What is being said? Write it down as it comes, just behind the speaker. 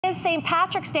is St.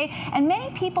 Patrick's Day, and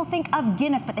many people think of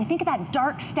Guinness, but they think of that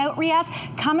dark stout, Riaz.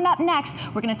 Coming up next,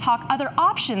 we're going to talk other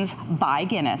options by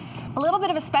Guinness. A little bit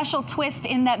of a special twist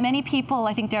in that many people,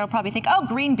 I think Daryl probably think, oh,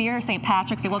 green beer, St.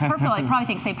 Patrick's Day. Well, personally, I probably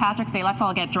think St. Patrick's Day, let's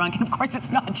all get drunk, and of course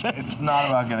it's not just. It's not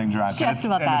about getting drunk. Just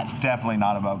about that. It's definitely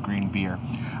not about green beer.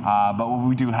 But what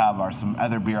we do have are some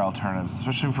other beer alternatives,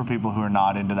 especially for people who are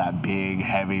not into that big,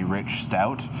 heavy, rich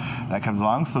stout that comes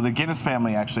along. So the Guinness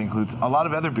family actually includes a lot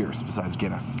of other beers besides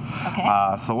Guinness.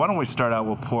 Okay. So why don't we start out,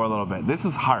 we'll pour a little bit. This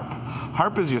is Harp.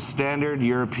 Harp is your standard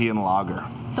European lager.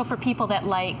 So for people that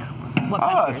like what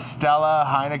kind of beers? Stella,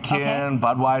 Heineken, Okay.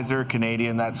 Budweiser,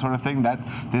 Canadian, that sort of thing.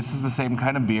 This is the same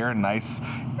kind of beer, a nice,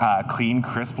 clean,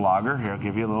 crisp lager. Here, I'll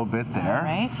give you a little bit there. All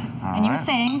right. All and you were right.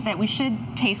 saying that we should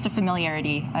taste a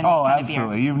familiarity on this Oh, kind absolutely.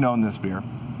 of beer. You've known this beer.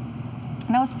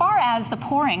 Now, as far as the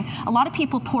pouring, a lot of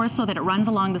people pour so that it runs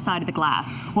along the side of the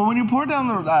glass. Well, when you pour down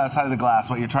the side of the glass,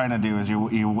 what you're trying to do is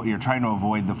you're trying to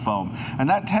avoid the foam. And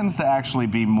that tends to actually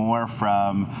be more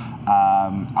from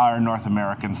our North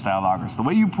American style lagers. The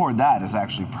way you poured that is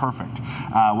actually perfect.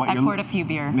 I poured a few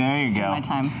beer. There you go. In my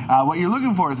time. What you're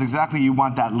looking for is exactly, you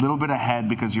want that little bit of head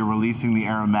because you're releasing the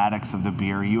aromatics of the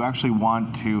beer. You actually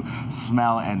want to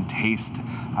smell and taste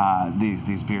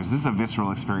these beers. This is a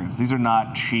visceral experience. These are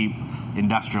not cheap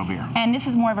industrial beer. And this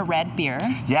is more of a red beer.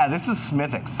 Yeah, this is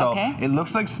Smithwick's. So Okay. it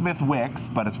looks like Smithwick's,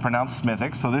 but it's pronounced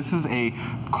Smithwick's. So this is a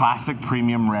classic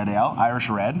premium red ale, Irish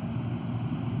red.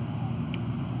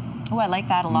 Oh, I like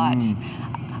that a lot.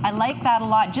 I like that a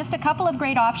lot. Just a couple of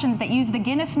great options that use the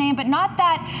Guinness name, but not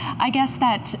that, I guess,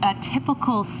 that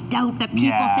typical stout that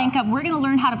people think of. We're going to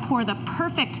learn how to pour the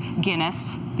perfect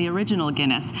Guinness, the original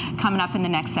Guinness, coming up in the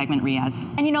next segment, Riaz.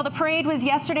 And you know, the parade was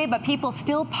yesterday, but people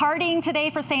still partying today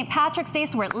for St. Patrick's Day,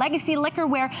 so we're at Legacy Liquor,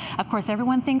 where, of course,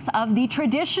 everyone thinks of the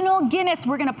traditional Guinness.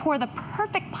 We're going to pour the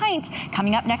perfect pint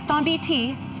coming up next on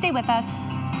BT. Stay with us.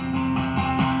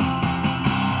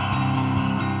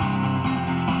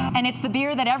 And it's the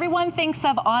beer that everyone thinks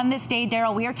of on this day,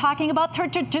 Daryl. We are talking about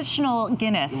traditional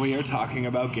Guinness. We are talking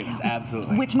about Guinness,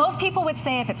 absolutely. Which most people would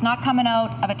say if it's not coming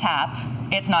out of a tap,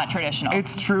 it's not traditional.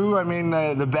 It's true. I mean,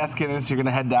 the best Guinness, you're going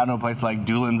to head down to a place like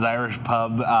Doolin's Irish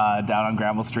Pub down on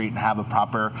Granville Street and have a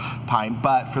proper pint.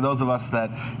 But for those of us that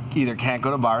either can't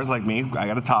go to bars like me, I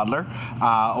got a toddler,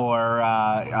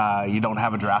 or you don't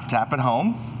have a draft tap at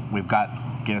home, we've got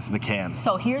Guinness in the can.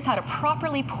 So here's how to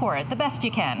properly pour it the best you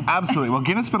can. Absolutely. Well,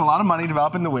 Guinness spent a lot of money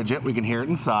developing the widget. We can hear it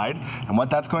inside. And what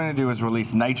that's going to do is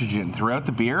release nitrogen throughout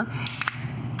the beer.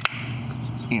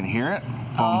 You can hear it.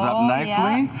 Foams up nicely.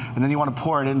 Yeah. And then you want to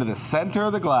pour it into the center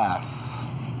of the glass.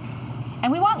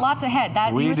 And we want lots of head.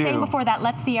 That We you were do. saying before, that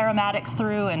lets the aromatics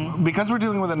through. And Because we're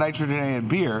dealing with a nitrogenated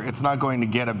beer, it's not going to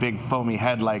get a big foamy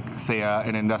head like, say,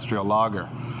 an industrial lager.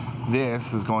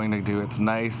 This is going to do its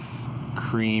nice,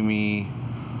 creamy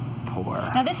pour.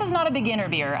 now, this is not a beginner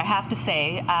beer, I have to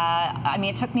say. I mean,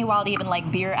 it took me a while to even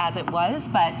like beer as it was,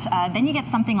 but then you get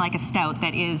something like a stout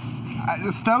that is...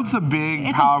 Stout's a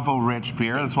big, powerful, rich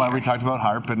beer. That's why we talked about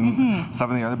Harp and stuff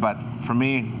in the other. But for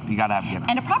me, you got to have Guinness.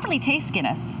 And to properly taste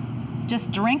Guinness,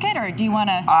 just drink it, or do you want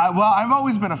to... Well, I've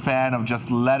always been a fan of just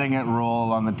letting it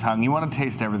roll on the tongue. You want to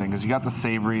taste everything because you got the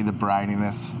savory, the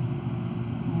brininess.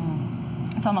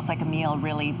 It's almost like a meal,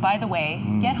 really. By the way,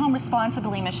 get home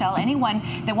responsibly, Michelle. Anyone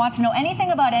that wants to know anything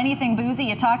about anything boozy,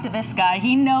 you talk to this guy.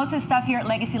 He knows his stuff here at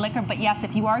Legacy Liquor. But yes,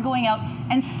 if you are going out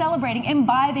and celebrating,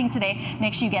 imbibing today,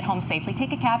 make sure you get home safely.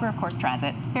 Take a cab or, of course,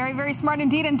 transit. Very, very smart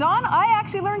indeed. And Dawn, I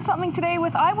actually learned something today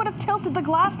with I would have tilted the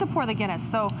glass to pour the Guinness.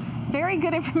 So very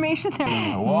good information there.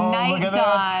 Whoa, Night, look at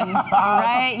Dawn. this.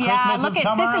 Right? Yeah. Christmas Look has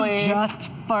come this early. is just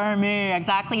for me.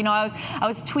 Exactly. You know, I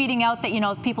was tweeting out that, you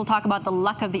know, people talk about the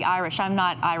luck of the Irish. I'm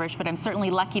not Irish, but I'm certainly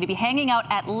lucky to be hanging out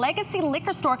at Legacy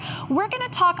Liquor Store. We're going to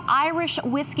talk Irish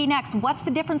whiskey next. What's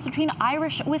the difference between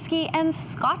Irish whiskey and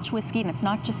Scotch whiskey? And it's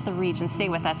not just the region. Stay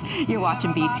with us. You're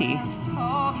watching BT.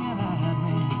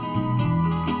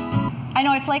 I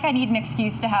know, it's like I need an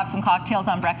excuse to have some cocktails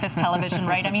on breakfast television,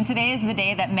 right? I mean, today is the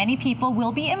day that many people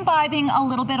will be imbibing a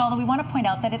little bit, although we want to point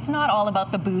out that it's not all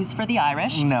about the booze for the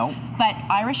Irish. No. But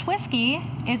Irish whiskey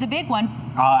is a big one.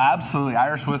 Absolutely.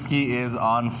 Irish whiskey is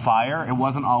on fire. It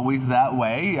wasn't always that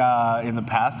way. In the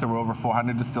past, there were over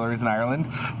 400 distilleries in Ireland.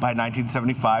 By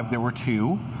 1975, there were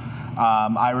 2.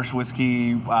 Irish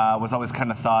whiskey was always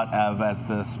kind of thought of as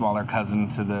the smaller cousin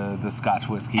to the Scotch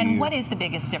whiskey. And what is the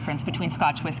biggest difference between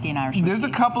Scotch whiskey and Irish whiskey? There's a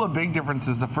couple of big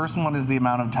differences. The first one is the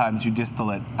amount of times you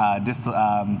distill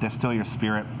your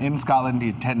spirit. In Scotland,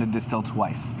 you tend to distill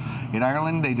twice. In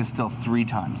Ireland, they distill 3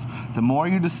 times. The more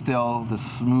you distill, the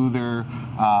smoother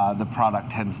the product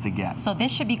tends to get. So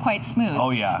this should be quite smooth.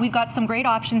 Oh, yeah. We've got some great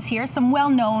options here, some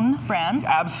well-known brands.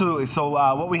 Absolutely. So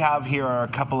what we have here are a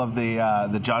couple of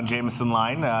the John Jameson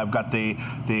line. I've got the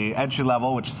entry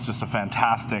level, which is just a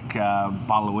fantastic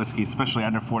bottle of whiskey, especially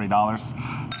under $40.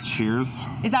 Cheers.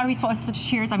 Is that supposed to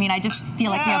cheers? I mean, I just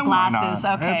feel like we have glasses.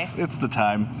 Okay. It's the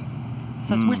time.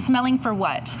 So we're smelling for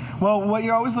what? Well, what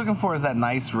you're always looking for is that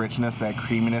nice richness, that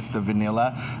creaminess, the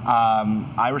vanilla.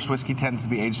 Irish whiskey tends to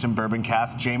be aged in bourbon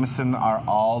casks. Jameson are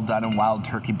all done in wild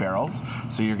turkey barrels,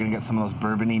 so you're going to get some of those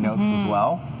bourbony notes as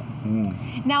well.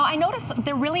 Now, I noticed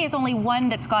there really is only one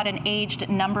that's got an aged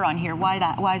number on here. Why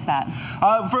that? Why is that?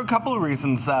 For a couple of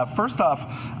reasons. First off,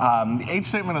 the age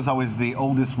statement is always the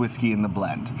oldest whiskey in the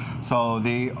blend. So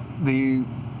the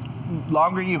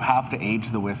longer you have to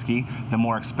age the whiskey, the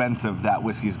more expensive that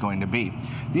whiskey is going to be.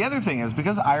 The other thing is,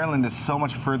 because Ireland is so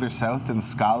much further south than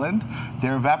Scotland,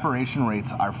 their evaporation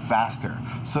rates are faster.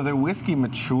 So their whiskey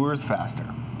matures faster.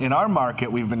 In our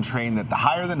market, we've been trained that the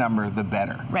higher the number, the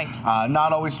better. Right.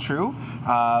 Not always true,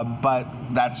 but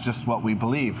that's just what we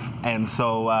believe. And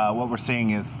so what we're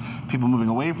seeing is people moving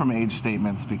away from age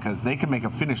statements because they can make a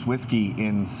finished whiskey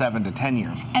in 7 to 10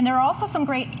 years. And there are also some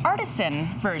great artisan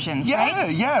versions,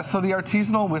 right? Yeah. So the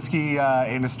artisanal whiskey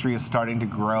industry is starting to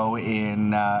grow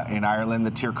in Ireland. The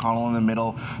Tyrconnell in the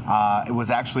middle, it was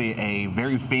actually a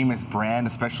very famous brand,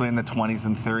 especially in the 20s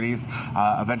and 30s.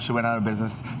 Eventually went out of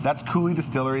business. That's Cooley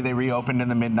Distillery. They reopened in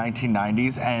the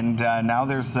mid-1990s, and now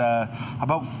there's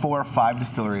about 4 or 5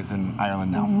 distilleries in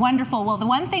Ireland now. Wonderful. Well, the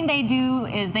one thing they do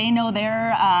is they know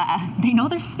their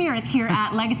spirits here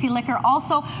at Legacy Liquor.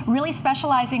 Also, really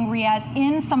specializing, Riaz,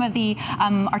 in some of the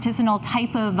artisanal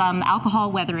type of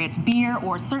alcohol, whether it's beer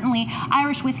or certainly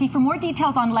Irish whiskey. For more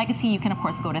details on Legacy, you can of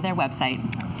course go to their website.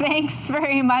 Thanks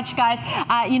very much, guys.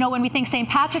 You know, when we think St.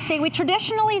 Patrick's Day, we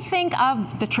traditionally think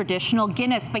of the traditional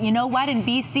Guinness, but you know what? In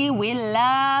BC, we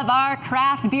love our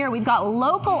craft beer. We've got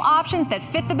local options that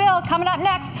fit the bill. Coming up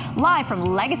next, live from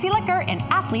Legacy Liquor in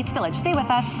Athletes Village. Stay with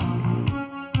us.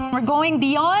 We're going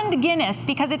beyond Guinness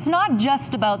because it's not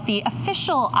just about the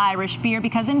official Irish beer,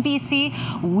 because in BC,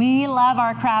 we love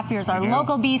our craft beers, our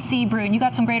local BC brew, and you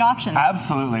got some great options.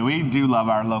 Absolutely. We do love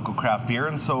our local craft beer,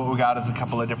 and so what we got is a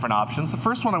couple of different options. The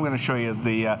first one I'm going to show you is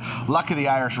the Luck of the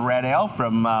Irish Red Ale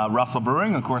from Russell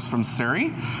Brewing, of course, from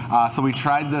Surrey. So we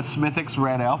tried the Smithwick's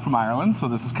Red Ale from Ireland, so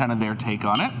this is kind of their take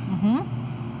on it.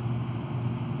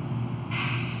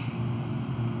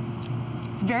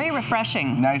 It's very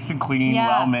refreshing. Nice and clean,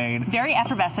 well made. Very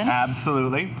effervescent.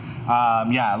 Absolutely.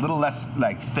 Yeah, a little less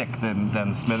like thick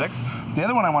than Smithwick's. The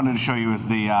other one I wanted to show you is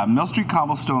the Mill Street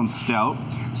Cobblestone Stout.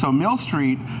 So Mill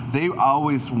Street, they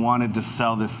always wanted to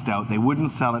sell this stout. They wouldn't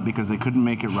sell it because they couldn't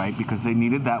make it right, because they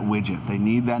needed that widget. They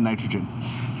need that nitrogen.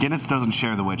 Guinness doesn't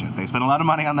share the widget. They spend a lot of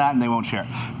money on that and they won't share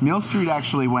it. Mill Street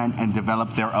actually went and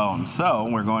developed their own. So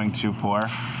we're going to pour.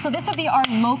 So this would be our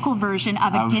local version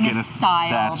of a Guinness style.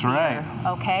 That's right.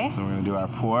 Okay. So we're going to do our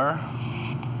pour.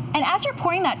 And as you're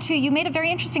pouring that too, you made a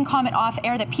very interesting comment off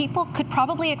air that people could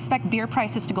probably expect beer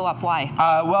prices to go up. Why?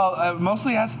 Well,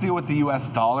 mostly has to do with the US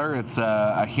dollar. It's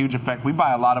a huge effect. We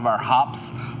buy a lot of our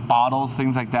hops, bottles,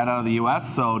 things like that out of the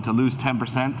US. So to lose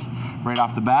 10% right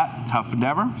off the bat, tough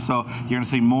endeavor. So you're going to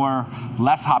see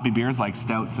less hoppy beers like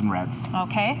stouts and reds.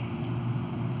 Okay.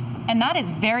 And that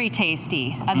is very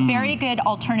tasty. A very good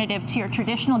alternative to your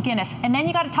traditional Guinness. And then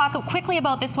you got to talk quickly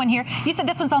about this one here. You said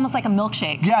this one's almost like a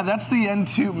milkshake. Yeah, that's the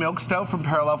N2 Milk Stout from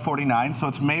Parallel 49. So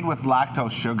it's made with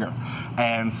lactose sugar.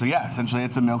 And so yeah, essentially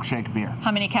it's a milkshake beer.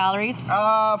 How many calories?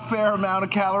 Fair amount of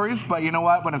calories, but you know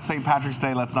what? When it's St. Patrick's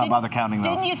Day, let's not bother counting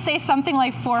those. Didn't you say something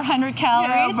like 400 calories?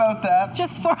 Yeah, about that.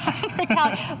 Just 400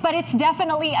 calories. But it's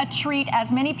definitely a treat,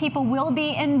 as many people will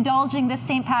be indulging this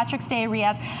St. Patrick's Day,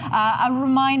 Riaz. A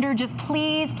reminder, just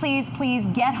please, please, please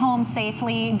get home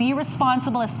safely. Be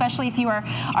responsible, especially if you are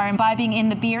imbibing in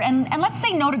the beer. And let's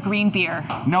say no to green beer.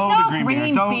 No to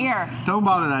green beer. Don't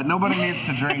bother that. Nobody needs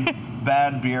to drink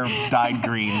bad beer dyed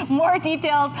green. More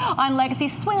details on Legacy.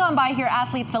 Swing on by here,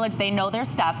 Athletes Village. They know their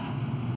stuff.